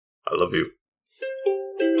I love you.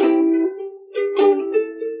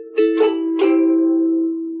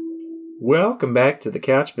 Welcome back to the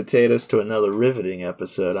Couch Potatoes to another riveting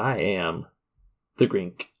episode. I am the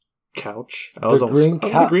Green Couch. I'm the Green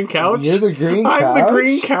Couch? You're the Green Couch? I'm the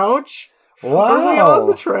Green Couch. Wow. Are we on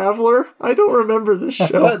The Traveler? I don't remember this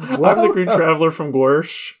show. I'm the Green Traveler from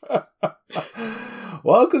Gorsh.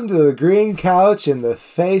 Welcome to the Green Couch and the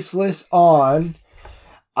Faceless On.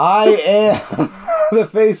 I am the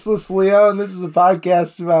Faceless Leo, and this is a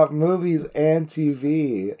podcast about movies and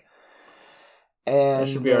TV. And that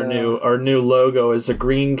should be our new logo is a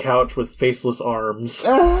green couch with faceless arms.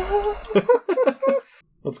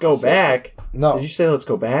 Let's go back. No. Did you say let's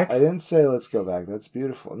go back? I didn't say let's go back. That's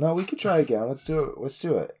beautiful. No, we could try again. Let's do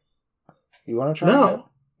it. You want to try again?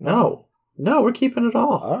 No, we're keeping it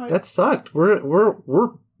all right. That sucked. We're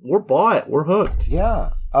bought. We're hooked.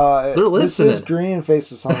 Yeah. They're listening. This is Green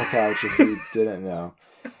Faceless on the Couch, if you didn't know.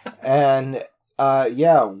 And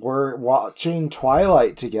we're watching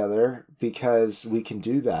Twilight together because we can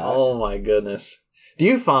do that. Oh my goodness. Do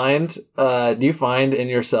you find in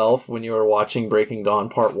yourself when you were watching Breaking Dawn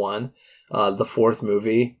Part 1, the fourth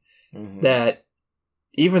movie, that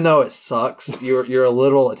even though it sucks, you're a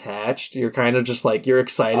little attached. You're kind of just like, you're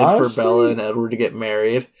excited for Bella and Edward to get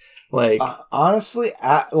married. Like honestly,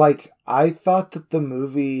 I thought that the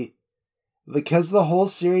movie, because the whole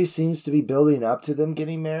series seems to be building up to them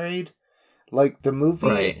getting married, like the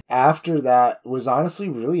movie after that was honestly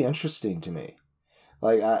really interesting to me.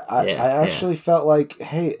 Like I actually felt like,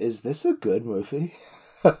 hey, is this a good movie?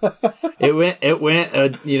 It went.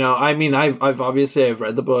 I mean, I've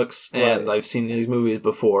read the books and I've seen these movies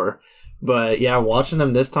before, but yeah, watching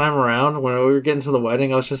them this time around when we were getting to the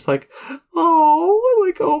wedding, I was just like,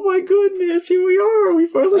 oh my goodness, here we are. We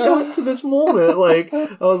finally got to this moment. Like,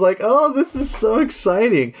 I was like, oh, this is so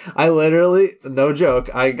exciting. I literally, no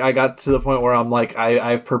joke, I got to the point where I'm like,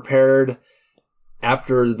 I've prepared.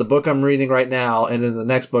 After the book I'm reading right now, and in the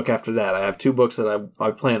next book after that, I have two books that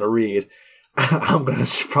I plan to read. I'm going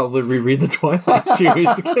to probably reread the Twilight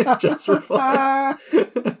series again just for fun.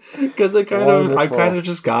 Because I've kind of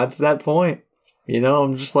just got to that point. You know,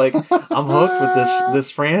 I'm just like, I'm hooked with this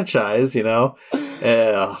franchise, you know?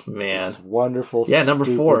 Oh, man. It's wonderful, number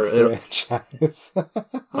 4. Franchise.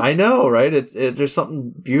 I know, right? There's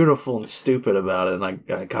something beautiful and stupid about it,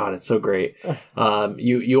 and God, it's so great.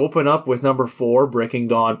 You open up with number 4, Breaking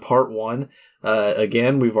Dawn Part 1.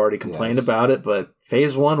 Again, we've already complained about it, but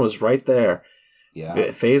Phase 1 was right there.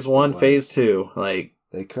 Yeah. Phase 1, Phase 2. Like,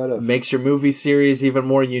 they could have. Makes your movie series even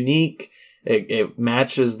more unique. It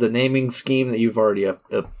matches the naming scheme that you've already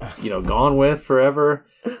gone with forever.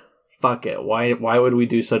 Fuck it. Why would we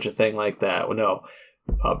do such a thing like that? Well, no.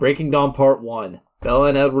 Breaking Dawn Part 1. Bella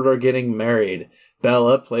and Edward are getting married.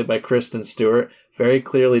 Bella, played by Kristen Stewart, very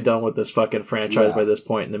clearly done with this fucking franchise by this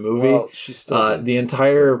point in the movie. Well, she still did the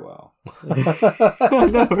entire. Well. I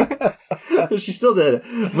know, right? She still did it.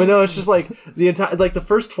 But no, it's just like the entire, like the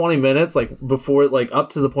first 20 minutes, like before, like up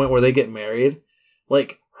to the point where they get married,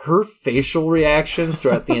 like her facial reactions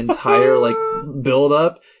throughout the entire like build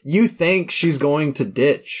up, you think she's going to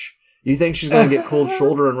ditch. You think she's going to get cold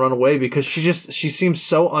shoulder and run away because she seems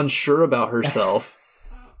so unsure about herself.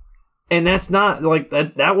 And that's not like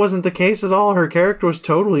that wasn't the case at all. Her character was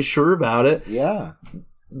totally sure about it. Yeah.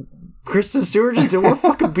 Kristen Stewart just didn't want to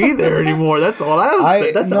fucking be there anymore. That's all I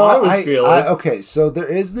was feeling. Okay, so there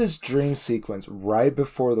is this dream sequence right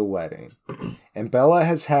before the wedding. And Bella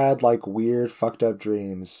has had like weird fucked up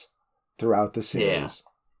dreams throughout the series.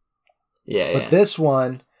 Yeah. But this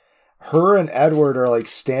one, her and Edward are like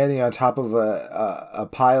standing on top of a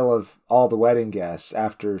pile of all the wedding guests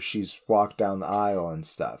after she's walked down the aisle and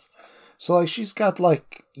stuff. So like she's got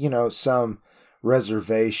like, some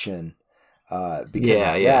reservation because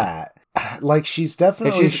of that. Like she's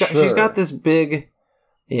definitely she's got this big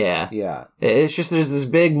it's just there's this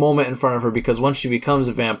big moment in front of her because once she becomes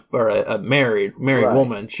a married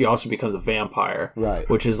woman, she also becomes a vampire, right?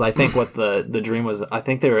 Which is I think what the dream was. I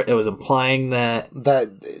think it was implying that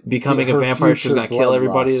becoming a vampire, she's gonna kill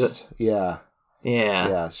everybody. She will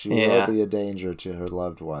be a danger to her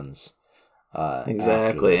loved ones.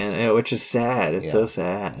 Exactly, and which is sad. It's so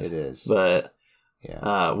sad. It is, but.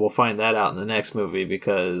 Yeah. We'll find that out in the next movie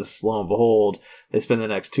because, lo and behold, they spend the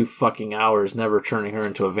next 2 fucking hours never turning her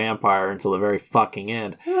into a vampire until the very fucking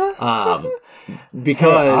end.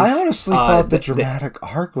 Because I honestly thought the dramatic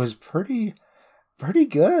arc was pretty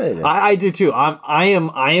good. I do too. I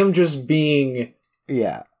am just being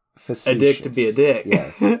facetious. A dick to be a dick.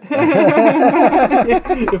 Yes.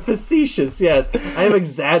 Facetious, yes. I am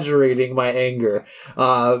exaggerating my anger.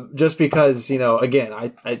 Just because,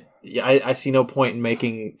 again, I see no point in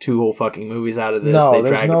making 2 whole fucking movies out of this. No, they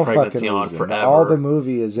there's drag no the pregnancy fucking on reason. forever. All the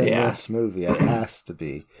movie is in this movie. It has to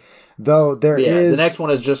be. Though there is... the next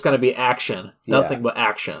one is just going to be action. Nothing but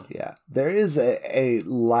action. Yeah. There is a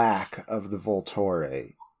lack of the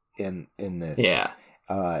Volturi in this. Yeah.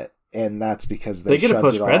 And that's because they get a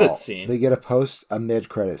post-credit scene. They get a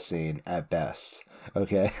mid-credit scene at best.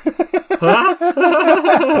 Okay.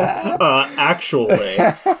 Actually.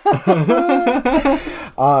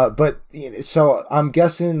 But so I'm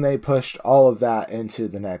guessing they pushed all of that into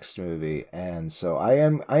the next movie, and so I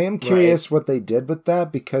am curious what they did with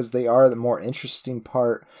that, because they are the more interesting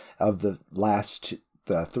part of the last two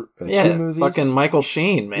movies. Fucking Michael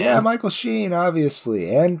Sheen, man. Yeah, Michael Sheen,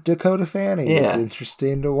 obviously, and Dakota Fanning. Yeah. It's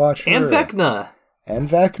interesting to watch her. And Vecna. And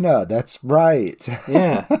Vecna, that's right.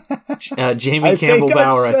 Yeah. Jamie Campbell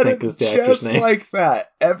Bower, I think, is the actor's name. Just like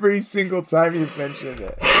that every single time you've mentioned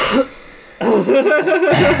it.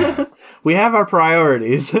 We have our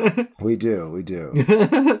priorities. We do.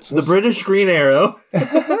 The British Green Arrow.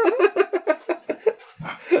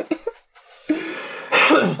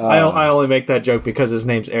 I only make that joke because his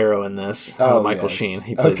name's Arrow in this. Michael Sheen.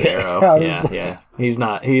 He plays Arrow. Yeah. He's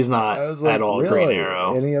not at all really? Green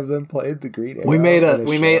Arrow. Any of them played the Green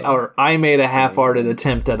Arrow? I made a half-hearted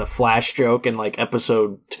attempt at a Flash joke in like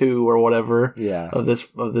episode 2 or whatever. Yeah. Of this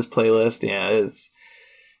playlist. Yeah,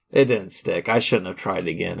 it didn't stick. I shouldn't have tried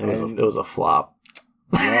again. It was a flop.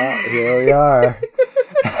 Yeah, here we are.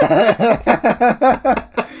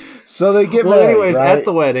 So they get married. Anyways, right? at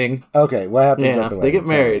the wedding. Okay, what happens at the wedding? They get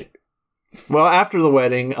married. Well, after the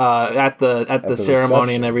wedding, at the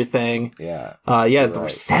ceremony reception. And everything. Yeah. The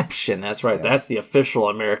reception. That's right. Yeah. That's the official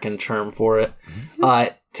American term for it.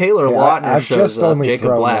 Taylor Lautner shows up.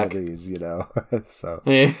 Jacob Black. One of these, so.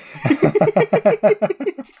 Yeah.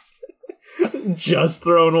 Just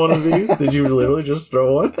throwing one of these? Did you literally just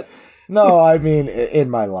throw one? No, I mean in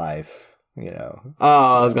my life. Oh,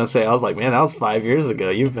 I was gonna say, I was like, man, that was 5 years ago.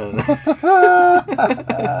 You've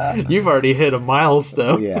already hit a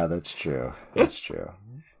milestone. Yeah, that's true.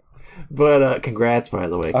 But congrats, by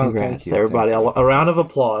the way. Congrats, everybody. A round of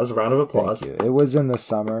applause. Thank you. It was in the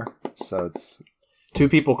summer, so it's 2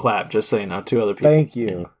 people clapped. Just so you know, 2 other people. Thank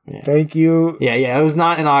you. Yeah. Thank you. Yeah. It was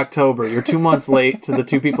not in October. You're 2 months late to the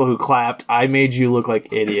 2 people who clapped. I made you look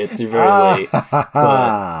like idiots. You're very late.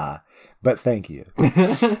 But thank you.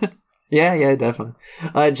 Yeah, definitely.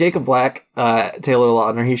 Jacob Black, Taylor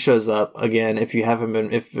Lautner, he shows up again. If you haven't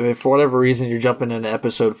been, if for whatever reason you're jumping into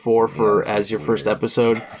episode 4 as your first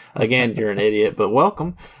episode, again, you're an idiot, but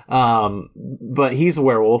welcome. But he's a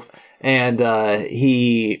werewolf, and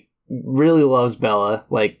he really loves Bella,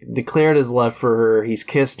 like declared his love for her. He's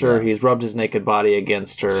kissed her. He's rubbed his naked body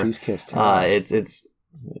against her. She's kissed him.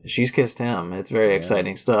 She's kissed him. It's very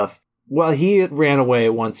exciting stuff. Well, he ran away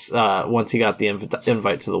once he got the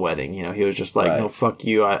invite to the wedding. He was just like, no, fuck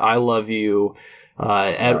you. I love you.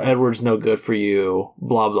 Edward's no good for you.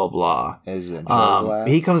 Blah, blah, blah. Is it Joe Black?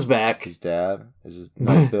 He comes back. His dad?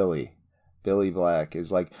 No, Billy. Billy Black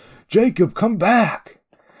is like, Jacob, come back.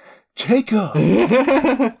 Jacob.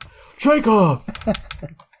 Jacob.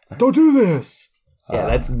 Don't do this. Yeah,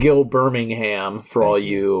 that's Gil Birmingham for all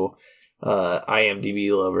you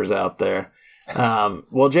IMDb lovers out there.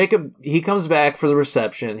 Well, Jacob, he comes back for the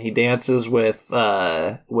reception. He dances with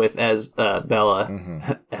Bella.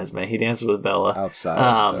 Mm-hmm. Esme. He dances with Bella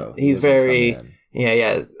outside. He's very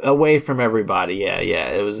away from everybody. Yeah.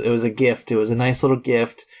 It was a gift. It was a nice little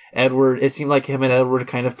gift. Edward. It seemed like him and Edward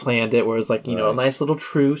kind of planned it, where it was like a nice little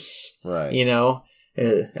truce. Right.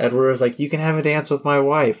 Edward was like, "You can have a dance with my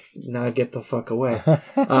wife. Now get the fuck away."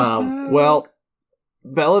 Well.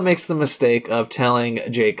 Bella makes the mistake of telling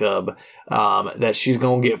Jacob that she's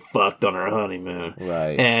gonna get fucked on her honeymoon,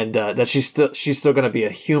 right? And that she's still gonna be a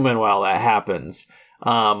human while that happens.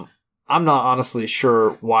 I'm not honestly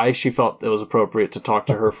sure why she felt it was appropriate to talk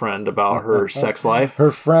to her friend about her sex life. Her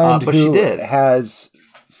friend, but who she did has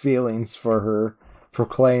feelings for her,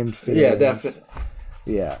 proclaimed feelings. Yeah, definitely.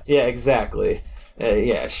 Yeah, exactly.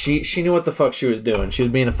 She knew what the fuck she was doing. She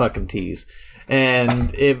was being a fucking tease.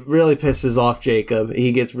 And it really pisses off Jacob.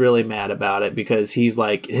 He gets really mad about it because he's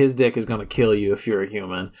like, his dick is going to kill you if you're a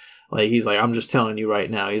human. Like, he's like, I'm just telling you right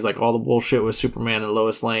now. He's like, all the bullshit with Superman and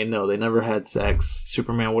Lois Lane. No, they never had sex.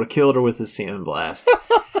 Superman would have killed her with his semen blast.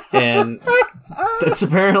 And that's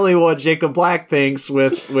apparently what Jacob Black thinks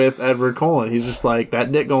with Edward Cullen. He's just like,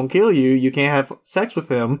 that dick gonna kill you. You can't have sex with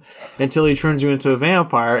him until he turns you into a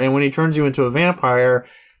vampire. And when he turns you into a vampire,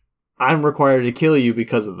 I'm required to kill you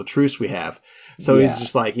because of the truce we have. So he's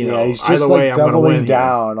just like, he's just either way, I'm going to win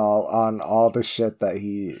down on all the shit that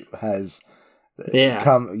he has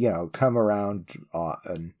come around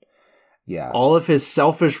on. Yeah. All of his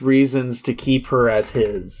selfish reasons to keep her as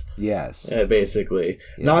his. Yes. Basically.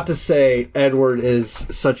 Yeah. Not to say Edward is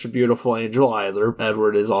such a beautiful angel either.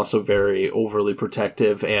 Edward is also very overly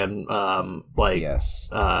protective and, yes.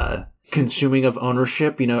 Consuming of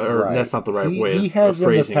ownership, or right. That's not the right way he has of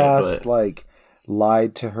phrasing in the past, it. But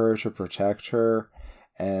lied to her to protect her.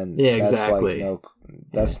 And that's exactly.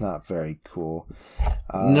 That's not very cool.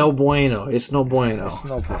 No bueno. It's no bueno. It's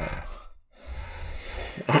no bueno.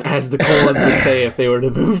 As the Colons would say if they were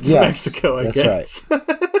to move to Mexico, I guess. Right.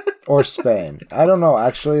 Or Spain. I don't know.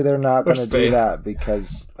 Actually, they're not going to do that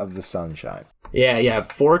because of the sunshine. Yeah.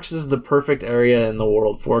 Forks is the perfect area in the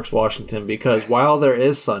world, Forks, Washington, because while there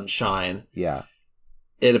is sunshine,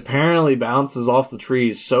 it apparently bounces off the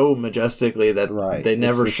trees so majestically that they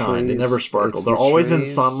never shine. They never sparkle. They're always in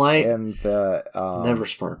sunlight and the never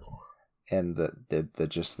sparkle. And the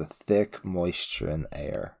just the thick moisture in the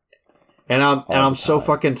air. And I'm so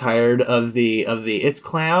fucking tired of the it's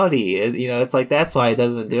cloudy. It's like that's why it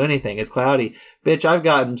doesn't do anything. It's cloudy. Bitch, I've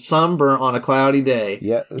gotten sunburnt on a cloudy day.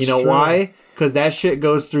 Yeah, you know true. why? Because that shit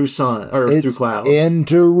goes through through clouds.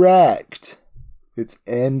 Indirect. It's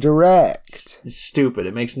indirect. It's stupid.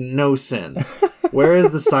 It makes no sense. Where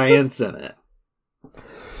is the science in it?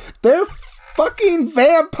 They're fucking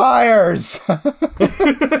vampires.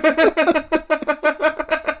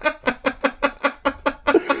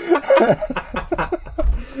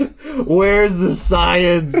 Where's the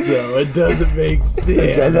science, though? It doesn't make sense.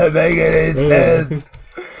 It doesn't make any sense.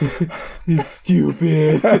 He's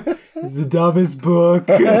stupid. It's the dumbest book.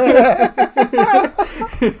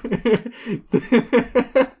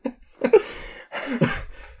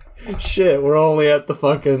 Shit, we're not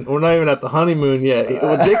even at the honeymoon yet.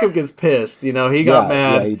 Well, Jacob gets pissed. He got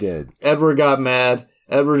mad. Yeah, he did. Edward got mad.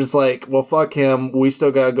 Edward's like, well, fuck him. We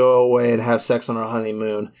still gotta go away and have sex on our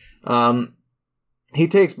honeymoon. He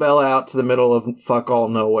takes Bella out to the middle of fuck all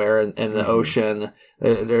nowhere in the ocean.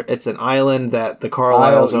 It's an island that the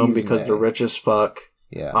Carlyles own because they're rich as fuck.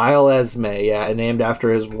 Yeah. Isle Esme, and named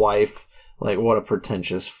after his wife. Like, what a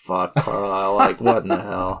pretentious fuck, Carlyle. Like, what in the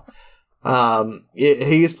hell?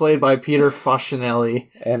 He's played by Peter Facinelli.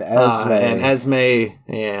 And Esme.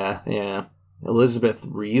 Yeah. Elizabeth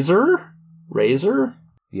Razor?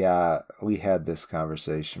 Yeah, we had this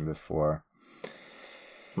conversation before.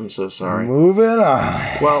 I'm so sorry. Moving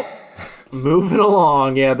on. Well, moving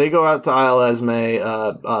along. Yeah, they go out to Isle Esme.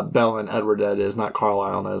 Belle and Edward, that is, not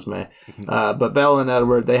Carlisle and Esme. But Belle and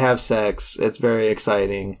Edward, they have sex. It's very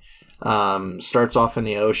exciting. Starts off in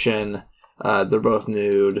the ocean. They're both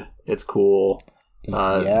nude. It's cool. They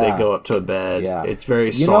go up to a bed. Yeah. It's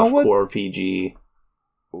very softcore PG.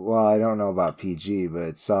 Well, I don't know about PG, but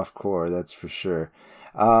it's softcore, that's for sure.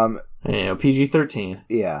 PG-13.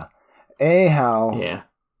 Yeah. Anyhow,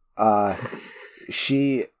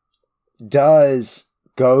 she does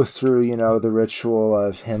go through, the ritual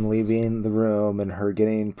of him leaving the room and her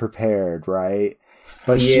getting prepared, right?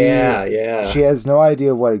 But she has no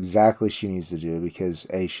idea what exactly she needs to do because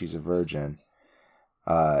she's a virgin.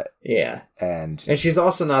 And she's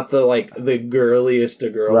also not the girliest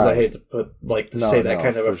of girls. Right. I hate to say that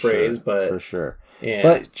kind of a phrase, but for sure. Yeah.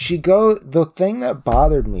 But the thing that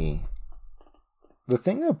bothered me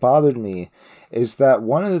is that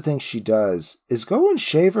one of the things she does is go and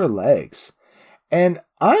shave her legs. And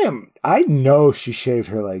I know she shaved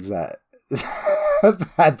her legs that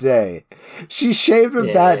day. She shaved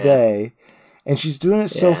them that day, and she's doing it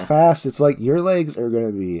so fast. It's like your legs are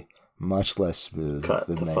going to be much less smooth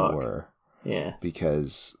than they were. Yeah.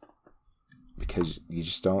 Because you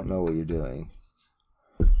just don't know what you're doing.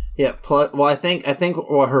 Yeah, I think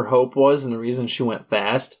what her hope was, and the reason she went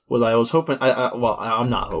fast, was I was hoping... I'm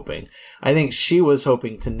not hoping. I think she was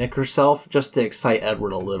hoping to nick herself just to excite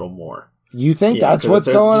Edward a little more. You think that's what's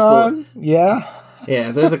going on? Yeah.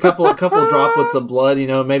 Yeah, there's a couple droplets of blood,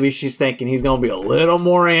 maybe she's thinking he's going to be a little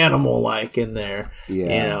more animal-like in there.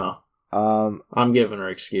 Yeah. I'm giving her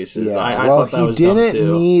excuses. Yeah. I thought that was dumb, too. He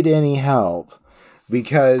didn't need any help.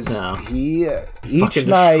 Because he each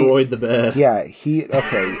night destroyed the bed. Yeah,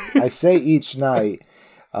 I say each night,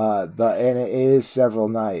 and it is several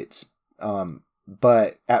nights.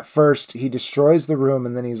 But at first he destroys the room,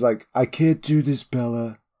 and then he's like, "I can't do this,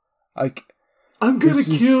 Bella. I'm gonna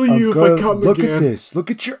kill you if I come again. Look at this. Look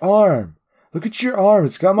at your arm. Look at your arm.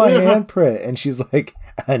 It's got my handprint." And she's like,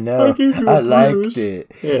 "I know. I liked it."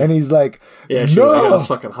 Yeah. And he's like, "Yeah, she was like, that was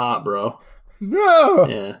fucking hot, bro." No.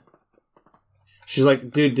 Yeah. She's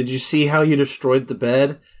like, dude, did you see how you destroyed the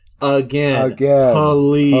bed? Again.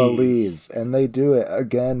 Police. And they do it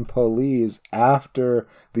again, police, after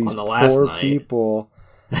these poor people.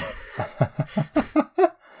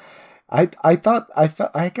 I thought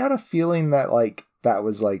I got a feeling that like that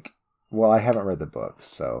was like, well, I haven't read the book,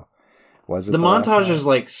 so was it the montage is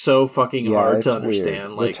like so fucking hard to understand.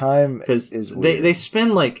 Weird. Like the time because is weird. they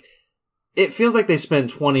spend like, it feels like they spend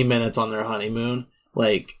 20 minutes on their honeymoon,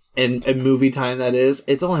 like. And movie time, that is,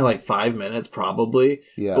 it's only like 5 minutes probably.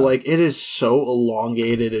 Yeah. But like, it is so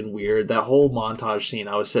elongated and weird. That whole montage scene,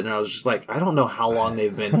 I was sitting there, I was just like, I don't know how long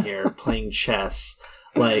they've been here playing chess.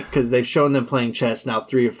 Like, because they've shown them playing chess now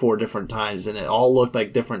 3 or 4 different times, and it all looked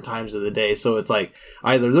like different times of the day. So it's like,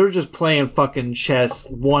 either they're just playing fucking chess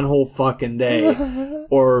one whole fucking day,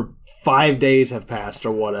 or 5 days have passed,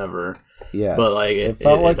 or whatever. Yes, but like it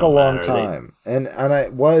felt like a long matter. time, and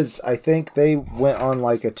I think they went on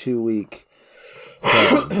like a 2-week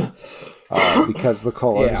thing, because the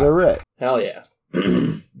colons are rich. Hell yeah!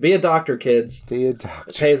 Be a doctor, kids. Be a doctor.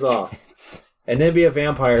 It pays off, and then be a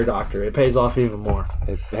vampire doctor. It pays off even more.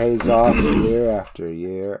 It pays off year after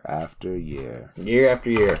year after year, year after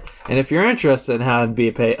year. And if you're interested in how to be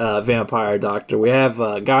a vampire doctor, we have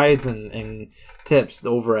guides and tips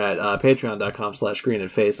over at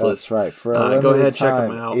patreon.com/greenandfaceless. That's right. For a limited go ahead, time, check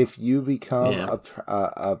them out. If you become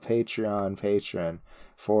a Patreon patron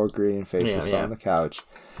for Green and Faceless on the Couch,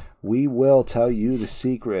 we will tell you the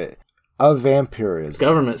secret of vampirism.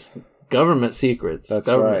 Government secrets. That's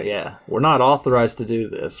right. right. Yeah, we're not authorized to do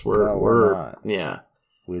this. We're not. Yeah.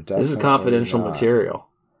 This is confidential material.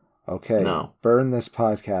 Okay. No. Burn this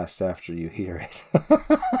podcast after you hear it.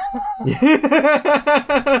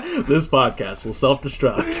 This podcast will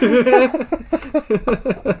self-destruct.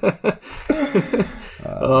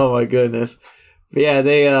 Oh my goodness. But yeah,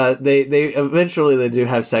 they eventually they do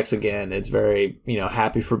have sex again. It's very,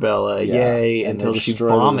 happy for Bella. Yay, until she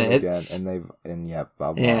vomits.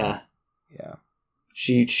 Yeah.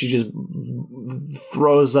 She just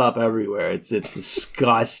throws up everywhere. It's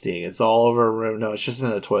disgusting. It's all over her room. No, it's just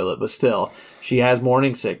in a toilet, but still, she has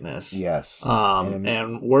morning sickness. Yes.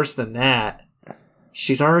 And worse than that,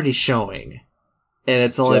 she's already showing, and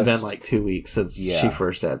it's only been like 2 weeks since she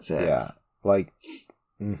first had sex. Yeah, like,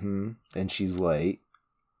 and she's late.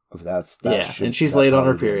 And she's late on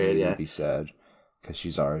her period. Yeah, be said. Because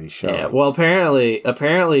she's already showing. Yeah, well,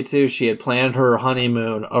 apparently too, she had planned her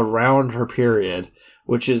honeymoon around her period,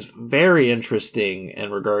 which is very interesting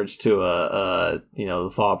in regards to the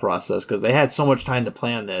thought process, because they had so much time to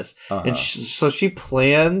plan this, and so she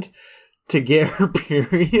planned to get her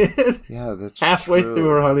period. Yeah, that's halfway true. through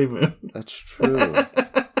her honeymoon. That's true.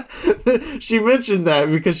 She mentioned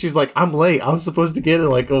that because she's like, I'm late. I was supposed to get it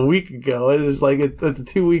like a week ago. It was like it's a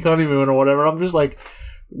 2-week honeymoon or whatever. I'm just like,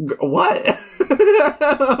 what?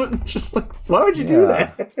 Just like, why would you do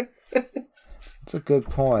that? That's a good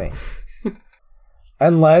point.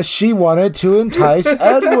 Unless she wanted to entice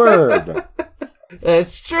Edward.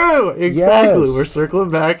 It's true. Exactly. Yes. We're circling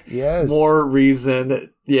back. Yes. More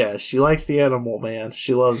reason. Yeah, she likes the animal, man.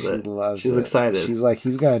 She loves it. She's it. excited. She's like,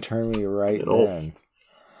 he's going to turn me right then.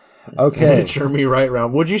 Okay. Turn me right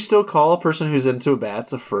around. Would you still call a person who's into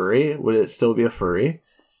bats a furry? Would it still be a furry?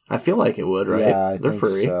 I feel like it would, right? Yeah, They're think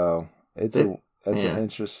furry. So. It's an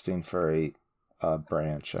interesting furry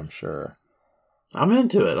branch, I'm sure. I'm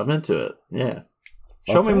into it. Yeah.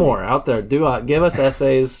 Show me more out there. Give us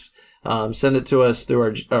essays. Send it to us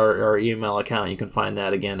through our email account. You can find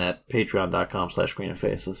that again at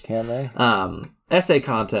patreon.com/greenandfaceless. Can they? Essay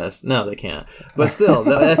contest. No, they can't. But still,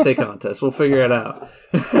 the essay contest. We'll figure it out.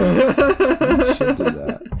 We should do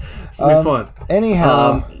that. It's going to be fun.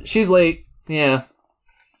 Anyhow. She's late. Yeah.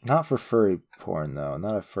 Not for furry porn, though.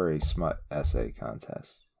 Not a furry smut essay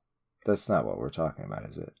contest. That's not what we're talking about,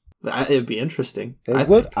 is it? It'd be interesting. It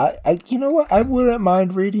would. You know what? I wouldn't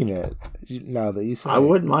mind reading it. Now that you say, I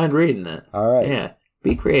wouldn't mind reading it. All right. Yeah.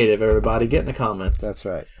 Be creative, everybody. Get in the comments. That's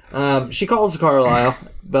right. She calls Carlisle.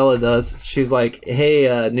 Bella does. She's like,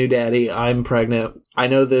 "Hey, new daddy, I'm pregnant. I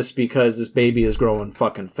know this because this baby is growing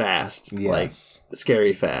fucking fast. Yes. Like,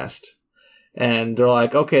 scary fast." And they're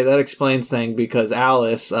like, "Okay, that explains things," because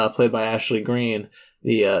Alice, played by Ashley Greene,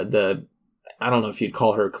 the I don't know if you'd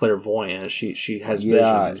call her clairvoyant. She has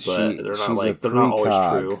visions, but they're not always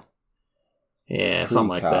true. Yeah, something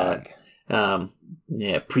like that.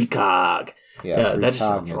 Precog. Yeah, that just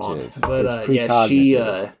sounds wrong. But she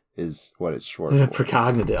is what it's short for.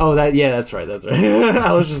 Precognitive. Oh, that's right.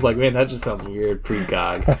 I was just like, man, that just sounds weird.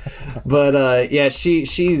 Precog. But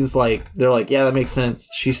she's like, they're like, yeah, that makes sense.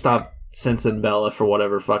 She stopped sensing Bella for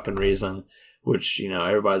whatever fucking reason, which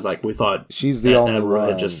everybody's like, we thought she's the only Edward one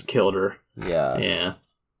had just killed her. Yeah. Yeah.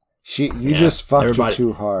 You just fucked her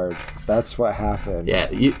too hard. That's what happened. Yeah,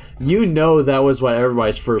 that was what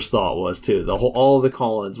everybody's first thought was too. All of the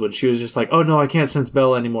Collins, when she was just like, "Oh no, I can't sense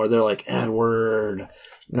Bella anymore." They're like, "Edward,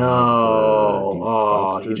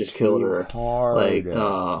 No. He just killed her. Hard. Like,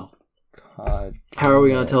 God. How are we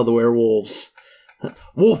going to tell the werewolves?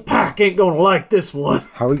 Wolfpack ain't going to like this one.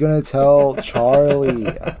 How are we going to tell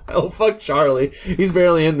Charlie? Oh, fuck Charlie. He's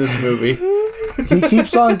barely in this movie. He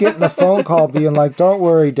keeps on getting a phone call being like, don't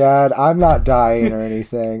worry, Dad, I'm not dying or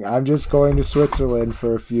anything. I'm just going to Switzerland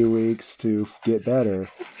for a few weeks to get better.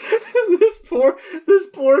 This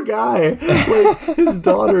poor guy. Like, his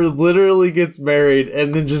daughter literally gets married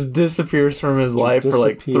and then just disappears from his life for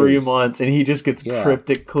like 3 months, and he just gets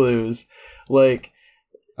cryptic clues. Like,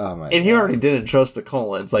 and he already didn't trust the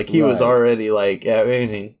Cullens. Like, he was already like,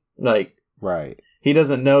 he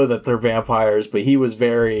doesn't know that they're vampires, but he was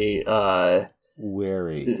very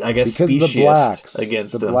wary. I guess because specious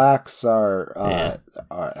against the them. blacks are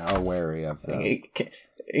wary of them.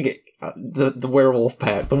 The werewolf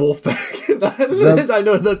pack, the wolf pack. I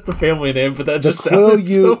know that's the family name, but that just sounded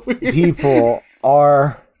so weird. People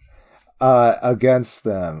are against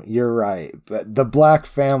them. You're right, but the black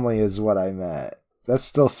family is what I meant. That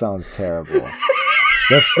still sounds terrible.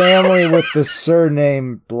 The family with the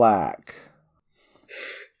surname Black.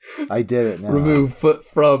 I did it now. Remove foot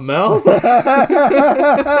from mouth.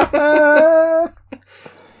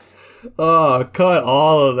 Oh, cut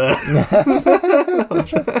all of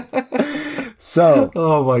that. So.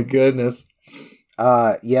 Oh my goodness.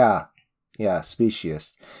 Yeah,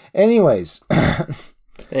 speciesist. Anyways.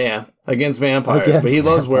 Yeah, against vampires, but he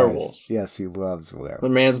loves werewolves. Yes, he loves werewolves. The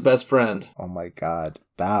man's best friend. Oh my god,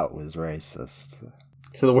 that was racist.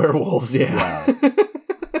 To the werewolves, yeah.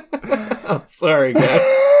 I'm sorry, guys.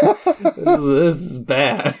 This is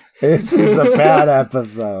bad. This is a bad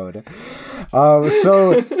episode.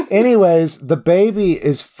 So, anyways, the baby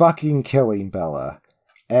is fucking killing Bella.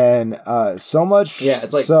 And so much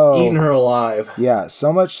it's like so... eating her alive. Yeah,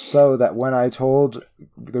 so much so that when I told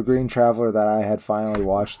the Green Traveler that I had finally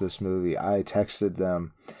watched this movie, I texted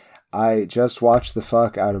them, I just watched the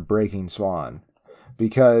fuck out of Breaking Swan.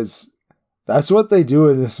 Because that's what they do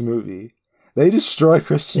in this movie. They destroy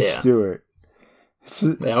Kristen Stewart.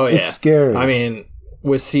 It's scary. I mean,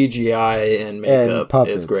 with CGI and makeup, and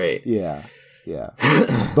puppets, it's great. Yeah.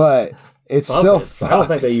 But it's puppets. Still I don't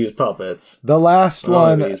think they use puppets. The last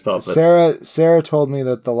one, Sarah told me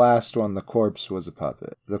that the last one, the corpse was a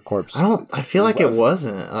puppet. The corpse. I feel like it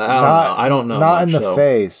wasn't. I don't know. Not in the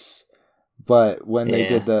face, but when they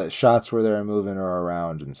did the shots where they were moving her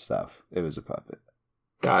around and stuff, it was a puppet.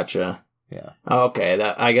 Gotcha. Yeah. Okay,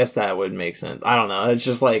 I guess that would make sense. I don't know. It's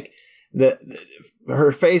just like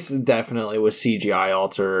her face definitely was CGI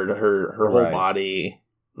altered. Her whole body,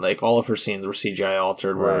 like all of her scenes were CGI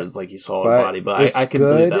altered, where it's like you saw her body. But I can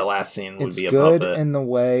believe that last scene would be a puppet. It's good in the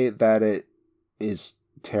way that it is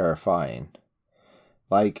terrifying.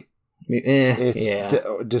 Like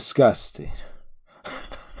it's disgusting.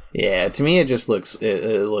 Yeah, to me it just looks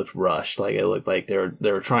it looked rushed. Like it looked like they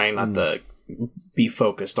were trying not to be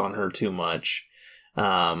focused on her too much.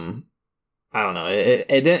 I don't know.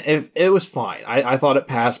 It was fine. I thought it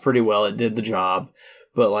passed pretty well. It did the job.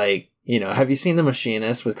 But like, have you seen The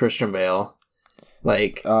Machinist with Christian Bale?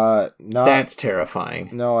 Like, that's terrifying.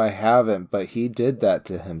 No, I haven't. But he did that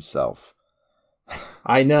to himself.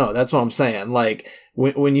 I know. That's what I'm saying. Like,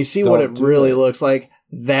 when you see what it really looks like,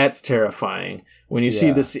 that's terrifying. When you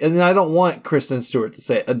see this, and I don't want Kristen Stewart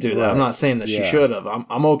to do that. I'm not saying that she should have.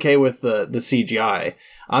 I'm okay with the CGI.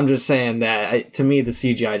 I'm just saying that to me the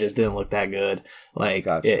CGI just didn't look that good. Like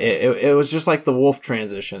it was just like the wolf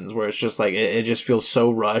transitions, where it's just like it just feels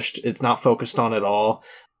so rushed. It's not focused on at all.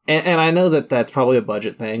 And I know that that's probably a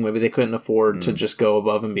budget thing. Maybe they couldn't afford to just go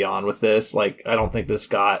above and beyond with this. Like I don't think this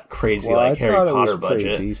got crazy like Harry Potter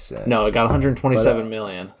budget. No, it got 127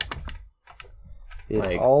 million.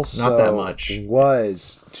 It also not that much.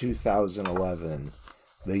 Was 2011,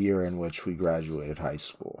 the year in which we graduated high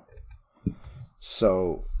school.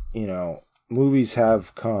 So, movies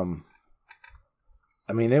have come.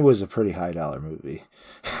 I mean, it was a pretty high dollar movie.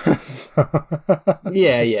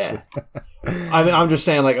 Yeah. I mean, I'm just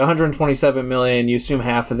saying, like 127 million. You assume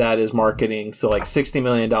half of that is marketing, so like $60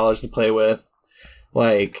 million to play with.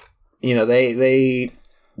 Like, they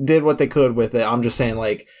did what they could with it. I'm just saying,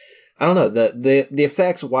 like. I don't know, the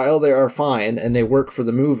effects, while they are fine and they work for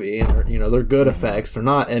the movie, and they're good effects, they're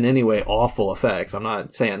not in any way awful effects. I'm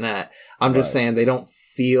not saying that. I'm just saying they don't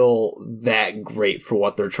feel that great for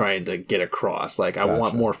what they're trying to get across. Like I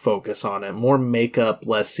want more focus on it, more makeup,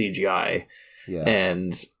 less CGI. Yeah.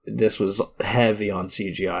 And this was heavy on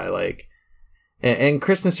CGI, like. And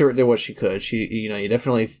Kristen Stewart did what she could. She, you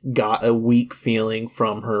definitely got a weak feeling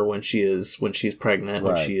from her when she's pregnant,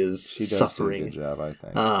 when she is suffering. Do a good job, I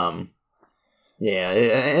think. Yeah,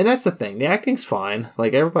 and that's the thing. The acting's fine.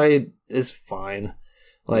 Like, everybody is fine.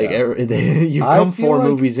 Like, you come 4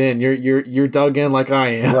 movies in, you're dug in like I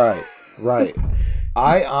am. Right.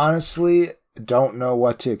 I honestly don't know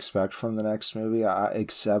what to expect from the next movie,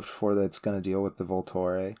 except for that it's going to deal with the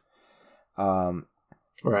Volturi.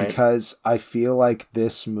 Right. Because I feel like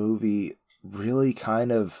this movie really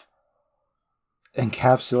kind of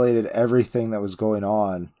encapsulated everything that was going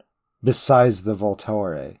on besides the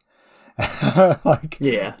Volturi. The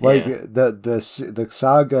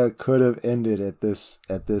saga could have ended at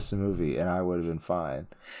this movie, and I would have been fine.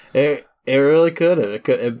 It really could have.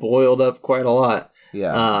 It boiled up quite a lot.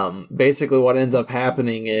 Yeah. Basically, what ends up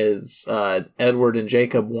happening is Edward and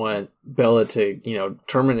Jacob want Bella to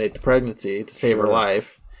terminate the pregnancy to save her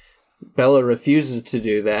life. Bella refuses to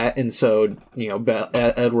do that, and so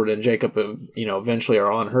Edward and Jacob eventually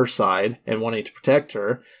are on her side and wanting to protect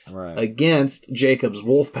her against Jacob's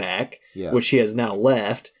wolf pack, which he has now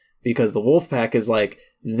left because the wolf pack is like,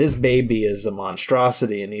 this baby is a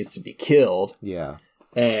monstrosity and needs to be killed. Yeah,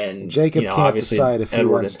 and Jacob can't decide if he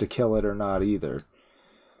wants to kill it or not either.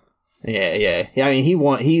 Yeah. I mean,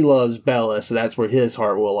 he loves Bella, so that's where his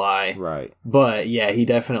heart will lie. Right. But yeah, he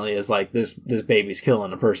definitely is like, this baby's killing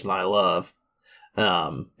the person I love.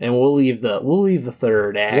 And we'll leave the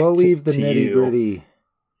third act. We'll leave the nitty gritty.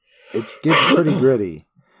 It gets pretty gritty.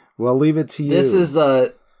 We'll leave it to you. This is there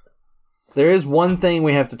is one thing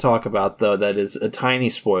we have to talk about though that is a tiny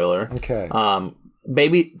spoiler. Okay.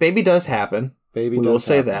 Baby does happen. We will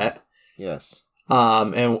say that. Yes.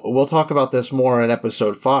 And we'll talk about this more in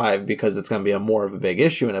episode 5 because it's going to be more of a big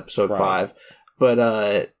issue in episode 5.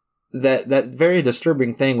 But that very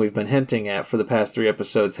disturbing thing we've been hinting at for the past 3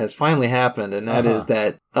 episodes has finally happened, and that is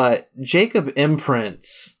that Jacob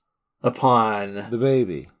imprints upon the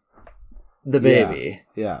baby.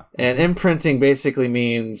 Yeah. And imprinting basically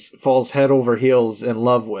means falls head over heels in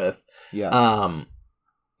love with. Yeah.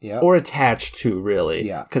 Or attached to, really.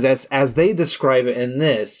 Yeah. Because as they describe it in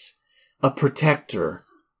this, a protector,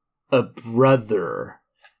 a brother.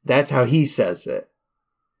 That's how he says it.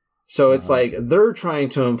 So it's like they're trying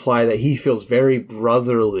to imply that he feels very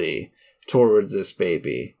brotherly towards this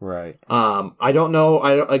baby. Right. I don't know.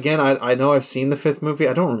 I know I've seen the 5th movie.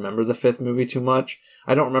 I don't remember the 5th movie too much.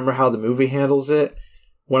 I don't remember how the movie handles it.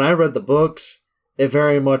 When I read the books, it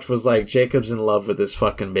very much was like Jacob's in love with this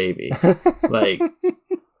fucking baby. Like,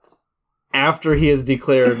 after he has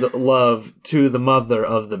declared love to the mother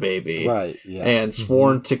of the baby. Right, yeah. And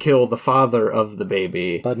sworn to kill the father of the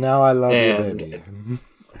baby. But now I love you, baby.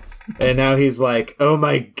 And now he's like, oh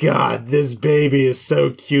my god, this baby is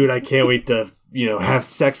so cute. I can't wait to, have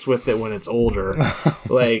sex with it when it's older.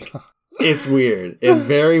 Like, it's weird. It's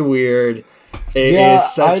very weird. It is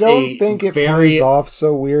such I don't think it plays off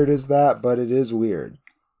so weird as that, but it is weird.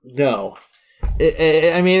 No.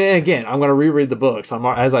 I mean, again, I'm going to reread the books.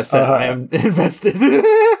 As I said, I am invested.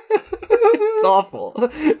 It's awful.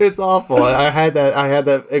 It's awful. I had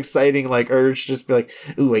that exciting urge to just be like,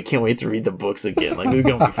 ooh, I can't wait to read the books again. Like, it's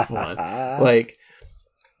going to be fun.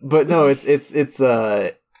 But no, it's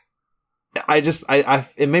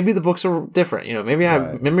maybe the books are different. Maybe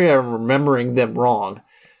I'm remembering them wrong.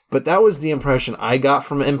 But that was the impression I got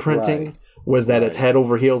from imprinting was that it's head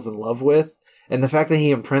over heels in love with, and the fact that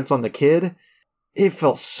he imprints on the kid. It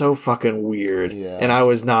felt so fucking weird, and I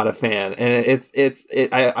was not a fan. And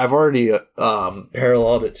I've already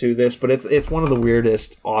paralleled it to this, but it's one of the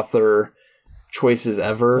weirdest author choices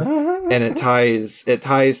ever, and it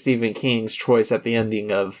ties Stephen King's choice at the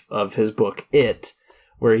ending of his book It,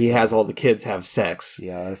 where he has all the kids have sex.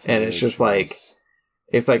 Yeah, that's and it's just choice.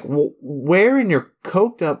 It's like, where in your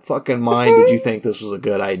coked up fucking mind did you think this was a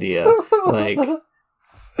good idea? Like.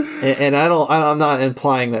 And I'm not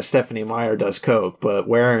implying that Stephanie Meyer does coke, but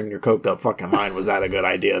where in your coked up fucking mind was that a good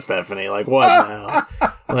idea, Stephanie? Like, what now?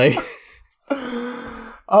 Like,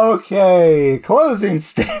 okay, closing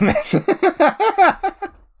statements.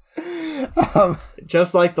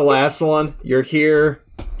 Just like the last one, you're here.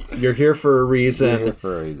 You're here for a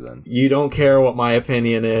reason. You don't care what my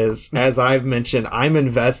opinion is. As I've mentioned, I'm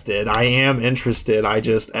invested. I am interested. I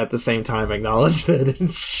just, at the same time, acknowledge that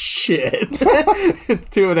it's shit. It's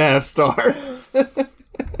 2.5 stars.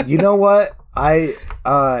 You know what? I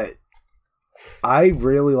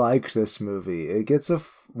really liked this movie. It gets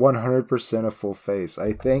 100% a full face.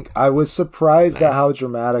 I think I was surprised at how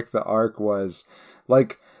dramatic the arc was.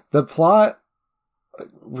 Like, the plot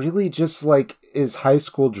really just is high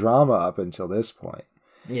school drama up until this point.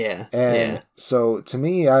 Yeah. And so to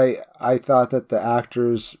me, I thought that the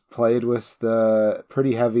actors played with the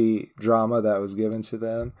pretty heavy drama that was given to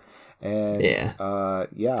them. And I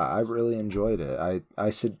really enjoyed it.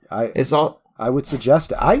 I I would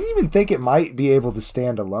suggest it. I even think it might be able to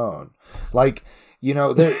stand alone. Like, you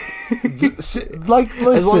know, like,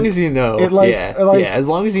 listen, as long as you know, as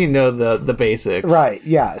long as you know the basics, right?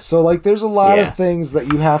 Yeah. So like, there's a lot of things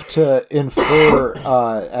that you have to infer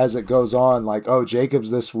as it goes on. Like, oh,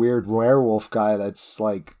 Jacob's this weird werewolf guy that's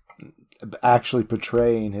like actually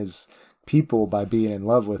portraying his people by being in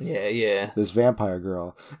love with this vampire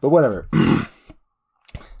girl. But whatever.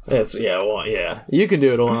 You can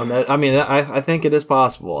do it alone. I think it is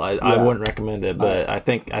possible. I wouldn't recommend it, but I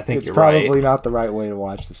think it's you're right. Probably not the right way to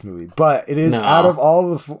watch this movie, but it is out of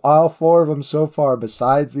all four of them so far,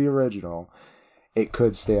 besides the original, it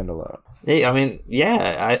could stand alone. Hey, I mean,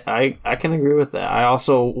 I can agree with that. I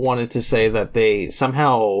also wanted to say that they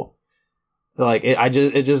somehow, like,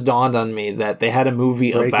 it just dawned on me that they had a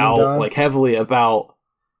movie heavily about.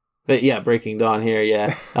 But Breaking Dawn here,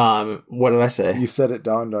 yeah. What did I say? You said it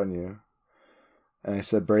dawned on you. And I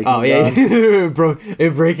said Breaking Dawn.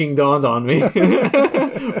 It Breaking dawned on me.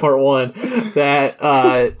 Part 1.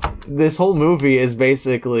 That this whole movie is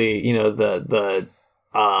basically, you know, the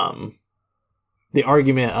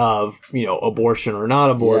argument of, you know, abortion or not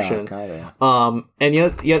abortion. Yeah, kinda. And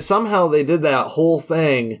yet somehow they did that whole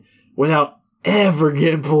thing without ever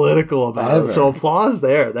getting political about it. So applause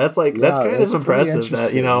there. That's kind of impressive.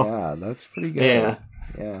 That, you know, yeah, that's pretty good.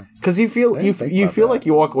 Yeah. Because you feel like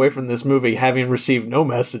you walk away from this movie having received no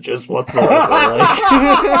messages whatsoever.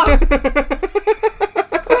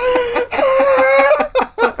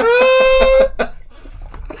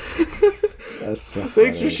 That's so funny.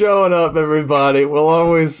 Thanks for showing up, everybody. We'll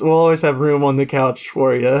always have room on the couch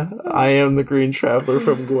for you. I am the Green Traveler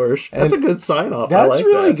from Gorsh. That's a good sign off. That's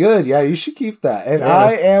really good. Yeah, you should keep that. And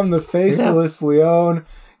I am the Faceless Leon,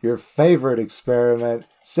 your favorite experiment.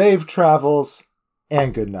 Safe travels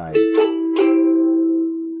and good night.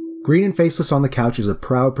 Green and Faceless on the Couch is a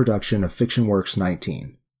proud production of FictionWorks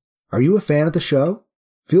 19. Are you a fan of the show?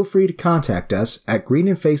 Feel free to contact us at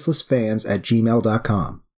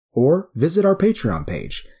greenandfacelessfans@gmail.com. Or visit our Patreon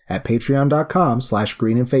page at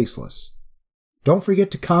patreon.com/greenandfaceless. Don't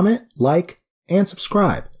forget to comment, like, and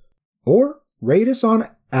subscribe. Or rate us on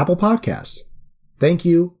Apple Podcasts. Thank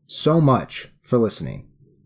you so much for listening.